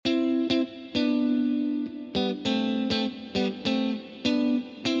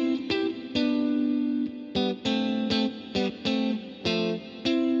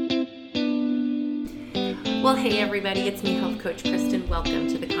Well, hey everybody, it's me, Health Coach Kristen. Welcome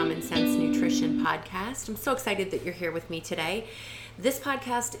to the Common Sense Nutrition Podcast. I'm so excited that you're here with me today. This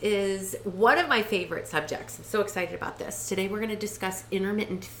podcast is one of my favorite subjects. I'm so excited about this. Today we're going to discuss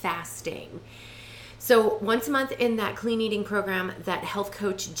intermittent fasting. So once a month in that clean eating program that health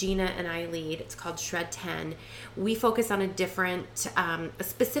coach Gina and I lead, it's called Shred 10, we focus on a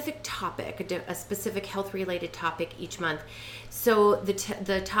specific topic, a specific health related topic each month. So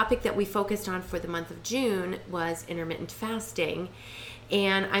the topic that we focused on for the month of June was intermittent fasting.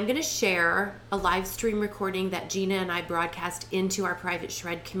 And I'm going to share a live stream recording that Gina and I broadcast into our private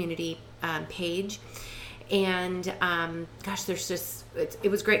Shred community page. And it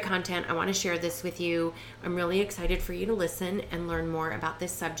was great content. I want to share this with you. I'm really excited for you to listen and learn more about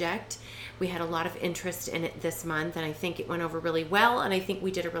this subject. We had a lot of interest in it this month, and I think it went over really well, and I think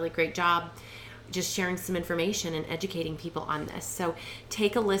we did a really great job just sharing some information and educating people on this. So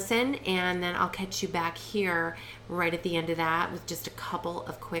take a listen, and then I'll catch you back here right at the end of that with just a couple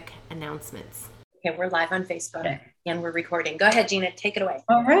of quick announcements. Okay, we're live on Facebook and we're recording. Go ahead, Gina, take it away.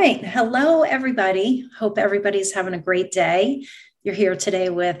 All right. Hello, everybody. Hope everybody's having a great day. You're here today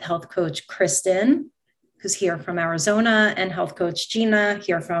with Health Coach Kristen, who's here from Arizona, and Health Coach Gina,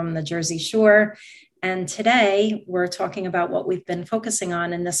 here from the Jersey Shore. And today we're talking about what we've been focusing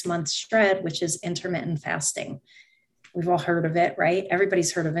on in this month's Shred, which is intermittent fasting. We've all heard of it, right?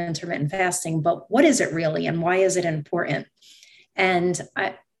 Everybody's heard of intermittent fasting, but what is it really and why is it important? And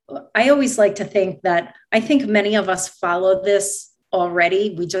I always like to think that I think many of us follow this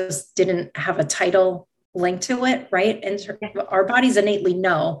already. We just didn't have a title linked to it, right? And our bodies innately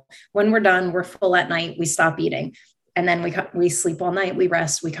know when we're done, we're full at night, we stop eating. And then we sleep all night, we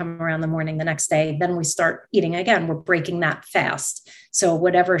rest, we come around the morning the next day, then we start eating again. We're breaking that fast. So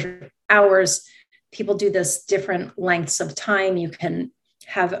whatever hours, people do this different lengths of time. You can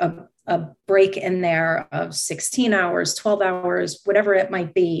have a break in there of 16 hours, 12 hours, whatever it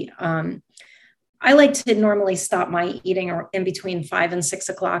might be. I like to normally stop my eating in between 5 and 6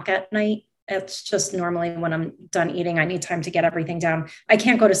 o'clock at night. It's just normally when I'm done eating, I need time to get everything down. I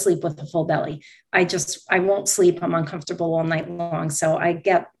can't go to sleep with a full belly. I won't sleep. I'm uncomfortable all night long. So I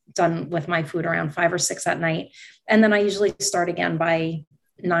get done with my food around 5 or 6 at night. And then I usually start again by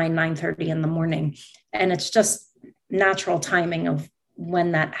 9:30 in the morning. And it's just natural timing of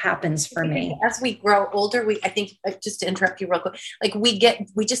when that happens for me. As we grow older, I think just to interrupt you real quick, like we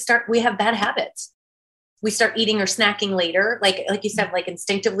have bad habits. We start eating or snacking later, like you said, like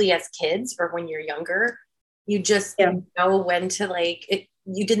instinctively as kids or when you're younger, you just know when to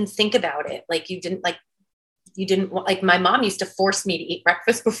you didn't think about it. You didn't like my mom used to force me to eat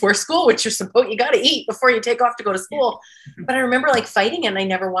breakfast before school, which you got to eat before you take off to go to school. But I remember fighting it and I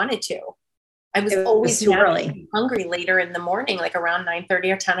never wanted to. I was always too early, hungry later in the morning, like around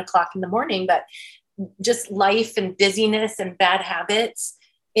 9:30 or 10 o'clock in the morning. But just life and busyness and bad habits,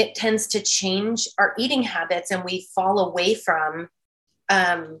 it tends to change our eating habits, and we fall away from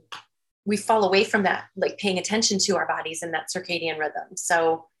that, like paying attention to our bodies and that circadian rhythm.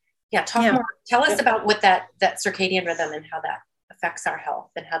 So more. Tell us about what that circadian rhythm and how that affects our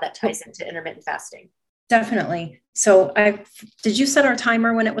health and how that ties into intermittent fasting. Definitely. So did you set our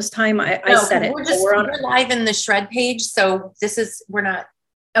timer when it was time? I set it. We're live in the Shred page. So we're not.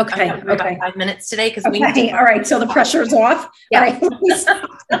 Okay. About 5 minutes today because we need to. All right. So the pressure's off. Yeah.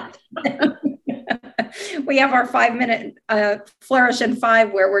 All right. We have our 5-minute flourish in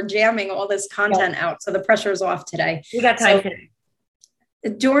 5 where we're jamming all this content out. So the pressure's off today. We got time today.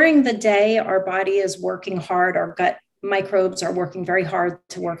 During the day, our body is working hard. Our gut microbes are working very hard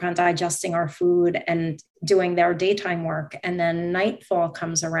to work on digesting our food and doing their daytime work. And then nightfall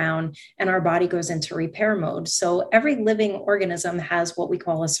comes around and our body goes into repair mode. So every living organism has what we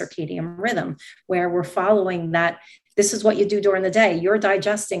call a circadian rhythm, where we're following that. This is what you do during the day. You're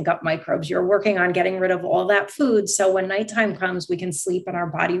digesting gut microbes. You're working on getting rid of all that food. So when nighttime comes, we can sleep and our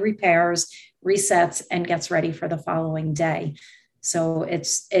body repairs, resets, and gets ready for the following day. So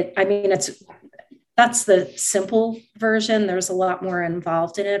that's the simple version. There's a lot more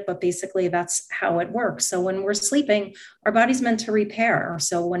involved in it, but basically that's how it works. So when we're sleeping, our body's meant to repair.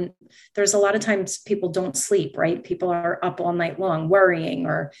 So when there's a lot of times people don't sleep, right? People are up all night long worrying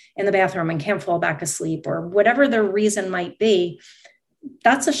or in the bathroom and can't fall back asleep or whatever the reason might be,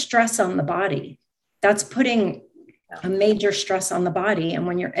 that's a stress on the body. That's putting a major stress on the body. And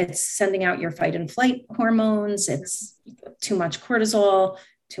when it's sending out your fight and flight hormones, it's too much cortisol,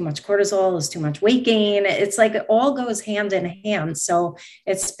 too much cortisol is too much weight gain. It's like it all goes hand in hand. So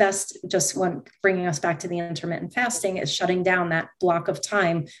it's best, just when bringing us back to the intermittent fasting, is shutting down that block of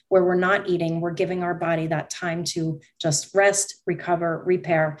time where we're not eating. We're giving our body that time to just rest, recover,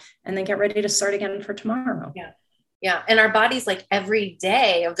 repair, and then get ready to start again for tomorrow. Yeah. Yeah. And our bodies, like every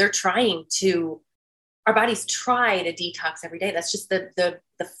day, our bodies try to detox every day. That's just the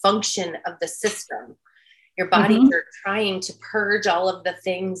function of the system. Your bodies are trying to purge all of the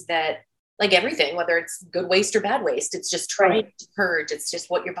things that, like everything, whether it's good waste or bad waste, it's just trying to purge. It's just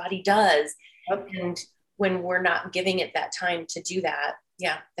what your body does. Yep. And when we're not giving it that time to do that,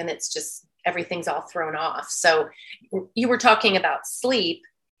 then it's just, everything's all thrown off. So you were talking about sleep.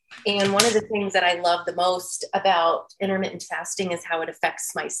 And one of the things that I love the most about intermittent fasting is how it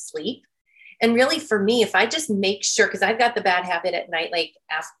affects my sleep. And really for me, if I just make sure, because I've got the bad habit at night, like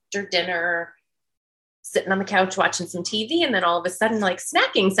after dinner, sitting on the couch watching some TV, and then all of a sudden, like,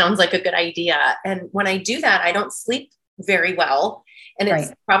 snacking sounds like a good idea. And when I do that, I don't sleep very well. And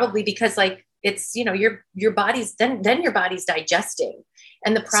it's probably because, like, it's, your body's then your body's digesting,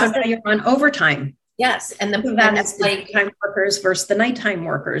 and the process. So now you're on overtime. Yes. And that's like daytime workers versus the nighttime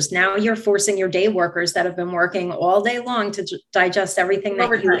workers. Now you're forcing your day workers that have been working all day long to digest everything that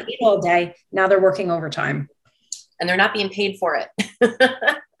you eat all day. Now they're working overtime. And they're not being paid for it.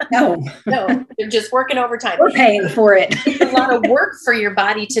 No, they're just working overtime. We're paying for it. It's a lot of work for your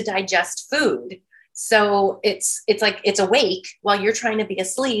body to digest food. So it's like, it's awake while you're trying to be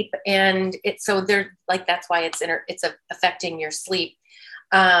asleep. And so they're like, that's why it's affecting your sleep.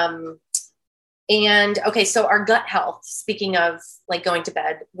 And okay, so our gut health, speaking of like going to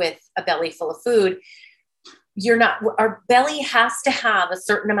bed with a belly full of food, our belly has to have a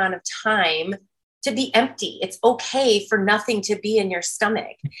certain amount of time to be empty. It's okay for nothing to be in your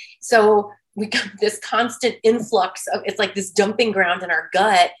stomach. So we got this constant influx of, it's like this dumping ground in our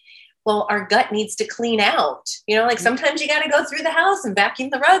gut. Well, our gut needs to clean out, like sometimes you got to go through the house and vacuum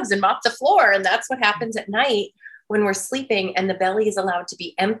the rugs and mop the floor. And that's what happens at night when we're sleeping and the belly is allowed to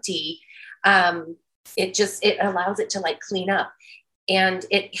be empty. It allows it to like clean up, and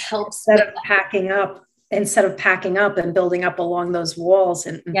it helps instead of packing up and building up along those walls.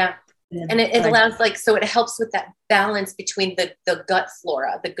 And it allows, like, so it helps with that balance between the gut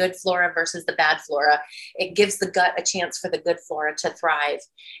flora, the good flora versus the bad flora. It gives the gut a chance for the good flora to thrive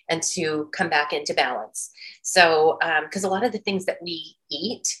and to come back into balance. So, because a lot of the things that we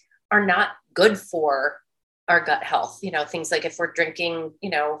eat are not good for our gut health, things like if we're drinking,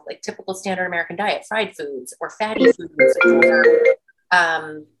 like typical standard American diet, fried foods or fatty foods, or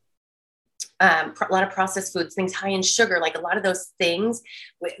a lot of processed foods, things high in sugar, like a lot of those things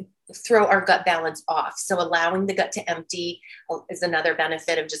throw our gut balance off. So allowing the gut to empty is another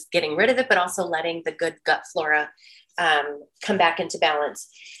benefit of just getting rid of it, but also letting the good gut flora come back into balance.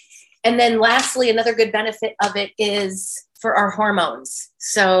 And then lastly, another good benefit of it is for our hormones.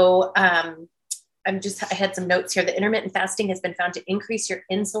 So, I had some notes here. The intermittent fasting has been found to increase your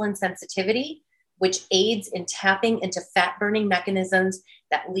insulin sensitivity, which aids in tapping into fat burning mechanisms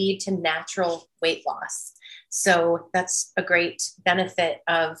that lead to natural weight loss. So that's a great benefit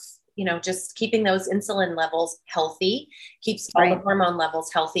of, just keeping those insulin levels healthy, keeps all the hormone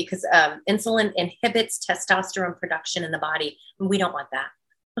levels healthy, because insulin inhibits testosterone production in the body. And we don't want that.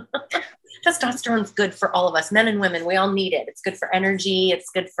 Testosterone's good for all of us, men and women. We all need it. It's good for energy.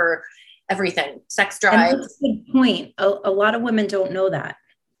 It's good for everything, sex drive. And that's a good point. A lot of women don't know that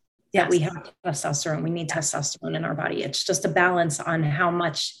we have testosterone. We need testosterone in our body. It's just a balance on how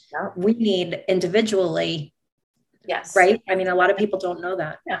much we need individually. Yes. Right. I mean, a lot of people don't know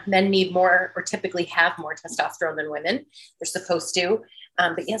that. Yeah. Men need more, or typically have more testosterone than women. They're supposed to.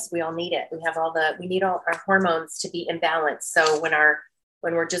 But yes, we all need it. We need all our hormones to be in balance. So when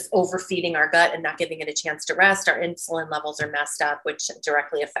we're just overfeeding our gut and not giving it a chance to rest, our insulin levels are messed up, which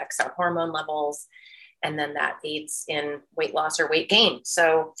directly affects our hormone levels. And then that aids in weight loss or weight gain.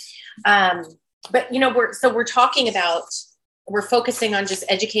 So, but we're focusing on just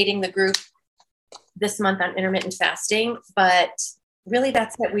educating the group this month on intermittent fasting, but really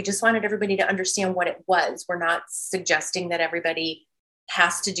that's it. We just wanted everybody to understand what it was. We're not suggesting that everybody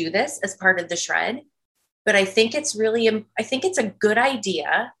has to do this as part of the shred. But I think it's a good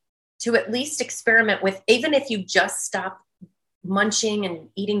idea to at least experiment with, even if you just stop munching and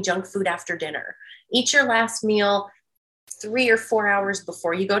eating junk food after dinner. Eat your last meal 3 or 4 hours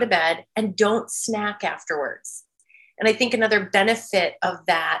before you go to bed, and don't snack afterwards. And I think another benefit of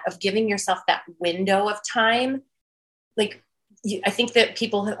that, of giving yourself that window of time, like I think that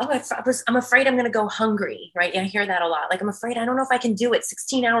people, I'm afraid I'm going to go hungry, right? I hear that a lot. Like, I'm afraid, I don't know if I can do it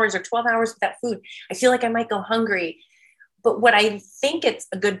 16 hours or 12 hours without food. I feel like I might go hungry. but what I think it's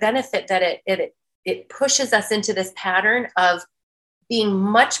a good benefit that it pushes us into this pattern of being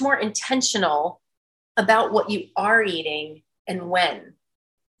much more intentional about what you are eating and when.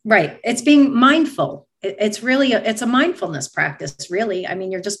 Right. It's being mindful. It's really, it's a mindfulness practice, really. I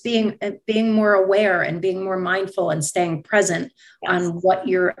mean, you're just being more aware and being more mindful and staying present on what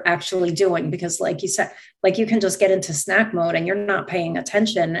you're actually doing. Because like you said, like you can just get into snack mode and you're not paying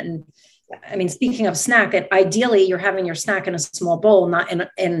attention. And I mean, speaking of snack, ideally you're having your snack in a small bowl, not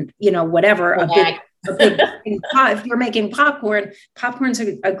in whatever, a big pot. If you're making popcorn's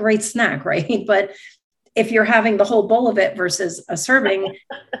a great snack, right? But if you're having the whole bowl of it versus a serving,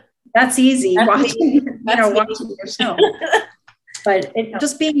 that's easy. Watching your show. But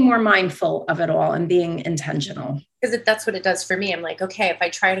just being more mindful of it all and being intentional. Because that's what it does for me. I'm like, okay, if I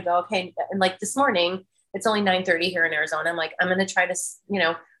try to go, okay. And like this morning, it's only 9:30 here in Arizona. I'm like, I'm going to try to,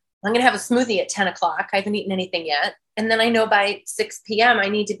 I'm going to have a smoothie at 10 o'clock. I haven't eaten anything yet. And then I know by 6 p.m. I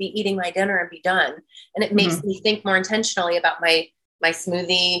need to be eating my dinner and be done. And it makes me think more intentionally about my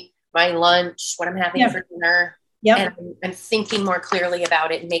smoothie, my lunch, what I'm having for dinner. And I'm thinking more clearly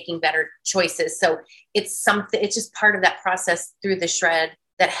about it and making better choices. So it's just part of that process through the shred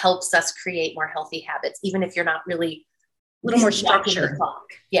that helps us create more healthy habits, even if you're not really a little more structured.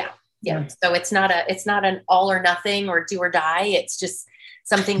 Yeah. So it's not an all or nothing or do or die. It's just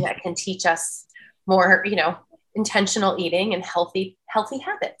something that can teach us more, intentional eating and healthy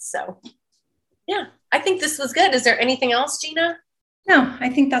habits. So yeah, I think this was good. Is there anything else, Gina? No, I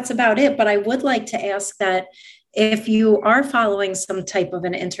think that's about it. But I would like to ask that if you are following some type of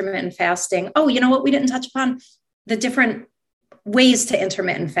an intermittent fasting, you know what? We didn't touch upon the different ways to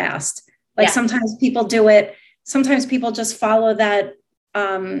intermittent fast. Like sometimes people do it. Sometimes people just follow that,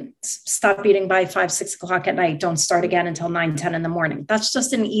 stop eating by 5, 6 o'clock at night. Don't start again until 9, 10 in the morning. That's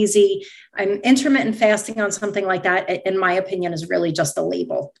just an easy, intermittent fasting on something like that, in my opinion, is really just a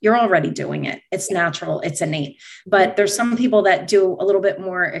label. You're already doing it. It's natural. It's innate. But there's some people that do a little bit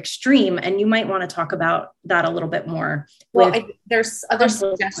more extreme, and you might want to talk about that a little bit more. Well, there's other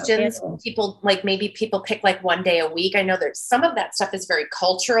suggestions. People maybe people pick like one day a week. I know there's some of that stuff is very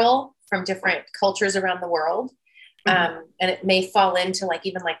cultural from different cultures around the world. And it may fall into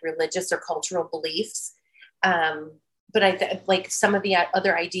even religious or cultural beliefs. But I like some of the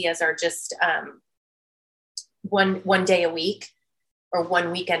other ideas are just, one day a week or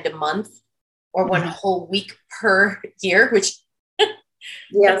one weekend a month or one whole week per year, which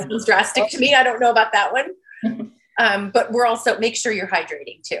that sounds drastic to me. I don't know about that one. But we're also make sure you're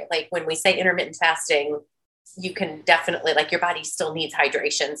hydrating too. Like when we say intermittent fasting, you can definitely your body still needs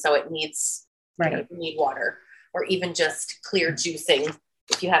hydration. So it needs, you need water. Or even just clear juicing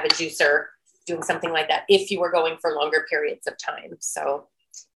if you have a juicer, doing something like that if you were going for longer periods of time. So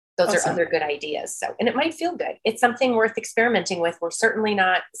those are other good ideas. So, and it might feel good. It's something worth experimenting with. We're certainly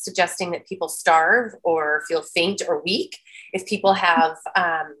not suggesting that people starve or feel faint or weak. If people have,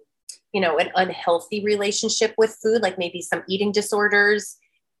 an unhealthy relationship with food, like maybe some eating disorders,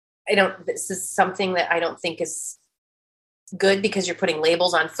 this is something that I don't think is good because you're putting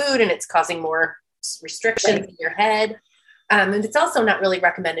labels on food and it's causing more restrictions in your head. And it's also not really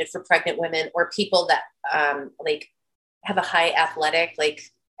recommended for pregnant women or people that have a high athletic,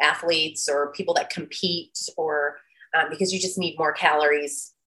 athletes or people that compete or because you just need more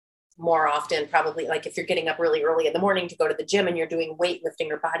calories more often, probably if you're getting up really early in the morning to go to the gym and you're doing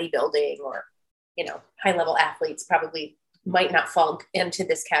weightlifting or bodybuilding or, high level athletes probably might not fall into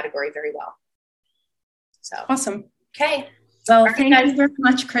this category very well. So awesome. Okay. So thank you very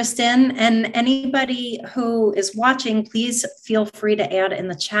much, Kristen. And anybody who is watching, please feel free to add in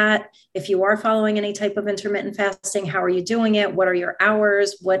the chat. If you are following any type of intermittent fasting, how are you doing it? What are your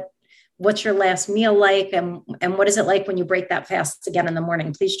hours? What's your last meal like? And what is it like when you break that fast again in the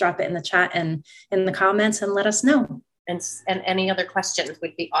morning? Please drop it in the chat and in the comments and let us know. And any other questions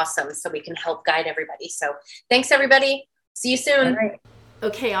would be awesome so we can help guide everybody. So thanks, everybody. See you soon. All right.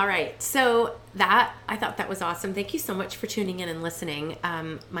 Okay. All right. So I thought that was awesome. Thank you so much for tuning in and listening.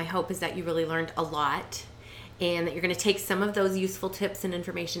 My hope is that you really learned a lot and that you're going to take some of those useful tips and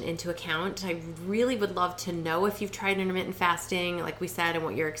information into account. I really would love to know if you've tried intermittent fasting, like we said, and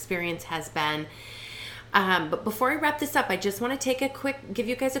what your experience has been. But before I wrap this up, I just want to give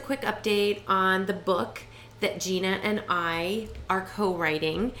you guys a quick update on the book that Gina and I are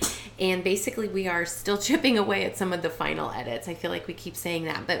co-writing. And basically we are still chipping away at some of the final edits. I feel like we keep saying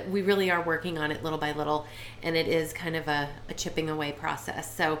that, but we really are working on it little by little. And it is kind of a chipping away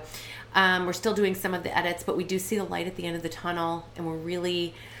process. So we're still doing some of the edits, but we do see the light at the end of the tunnel. And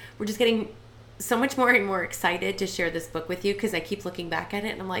we're just getting so much more and more excited to share this book with you because I keep looking back at it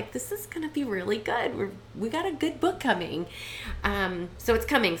and I'm like, this is going to be really good. We got a good book coming. So it's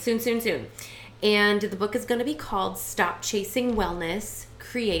coming soon. And the book is going to be called Stop Chasing Wellness,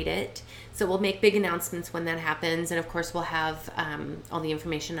 Create It. So we'll make big announcements when that happens. And of course, we'll have all the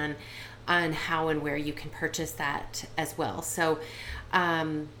information on how and where you can purchase that as well. So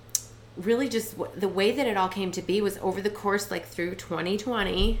really just the way that it all came to be was over the course, like through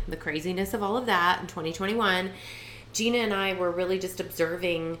 2020, the craziness of all of that, in 2021, Gina and I were really just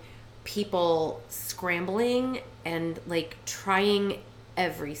observing people scrambling and like trying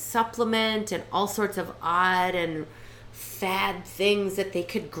every supplement and all sorts of odd and fad things that they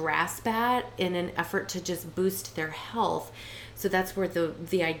could grasp at in an effort to just boost their health. So that's where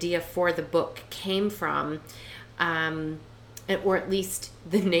the idea for the book came from. Or at least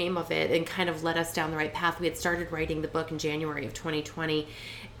the name of it, and kind of led us down the right path. We had started writing the book in January of 2020,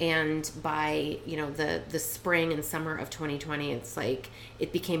 and by the spring and summer of 2020, it's like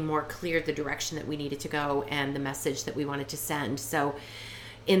it became more clear the direction that we needed to go and the message that we wanted to send. So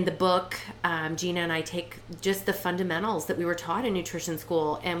in the book, Gina and I take just the fundamentals that we were taught in nutrition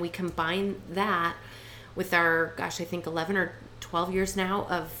school, and we combine that with our, I think 11 or 12 years now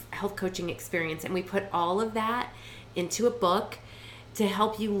of health coaching experience, and we put all of that into a book to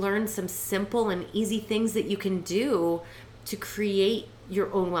help you learn some simple and easy things that you can do to create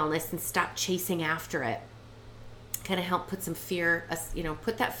your own wellness and stop chasing after it. Kind of help put some fear,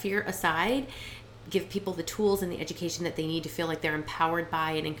 put that fear aside, give people the tools and the education that they need to feel like they're empowered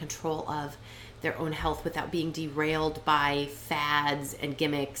by and in control of their own health without being derailed by fads and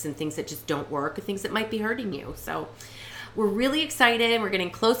gimmicks and things that just don't work, or things that might be hurting you. So we're really excited. We're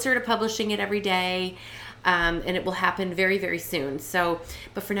getting closer to publishing it every day. And it will happen very, very soon.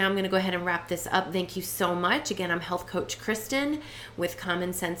 But for now, I'm going to go ahead and wrap this up. Thank you so much. Again, I'm Health Coach Kristen with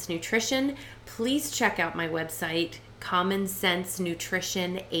Common Sense Nutrition. Please check out my website,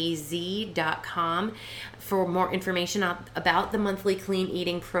 commonsensenutritionaz.com, for more information about the monthly clean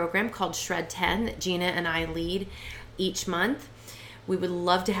eating program called Shred 10 that Gina and I lead each month. We would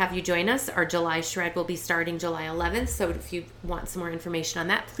love to have you join us. Our July Shred will be starting July 11th. So if you want some more information on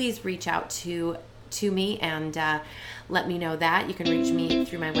that, please reach out to me and let me know that. You can reach me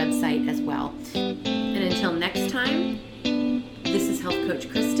through my website as well. And until next time, this is Health Coach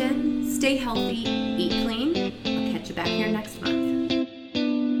Kristen. Stay healthy, eat clean. I'll catch you back here next month.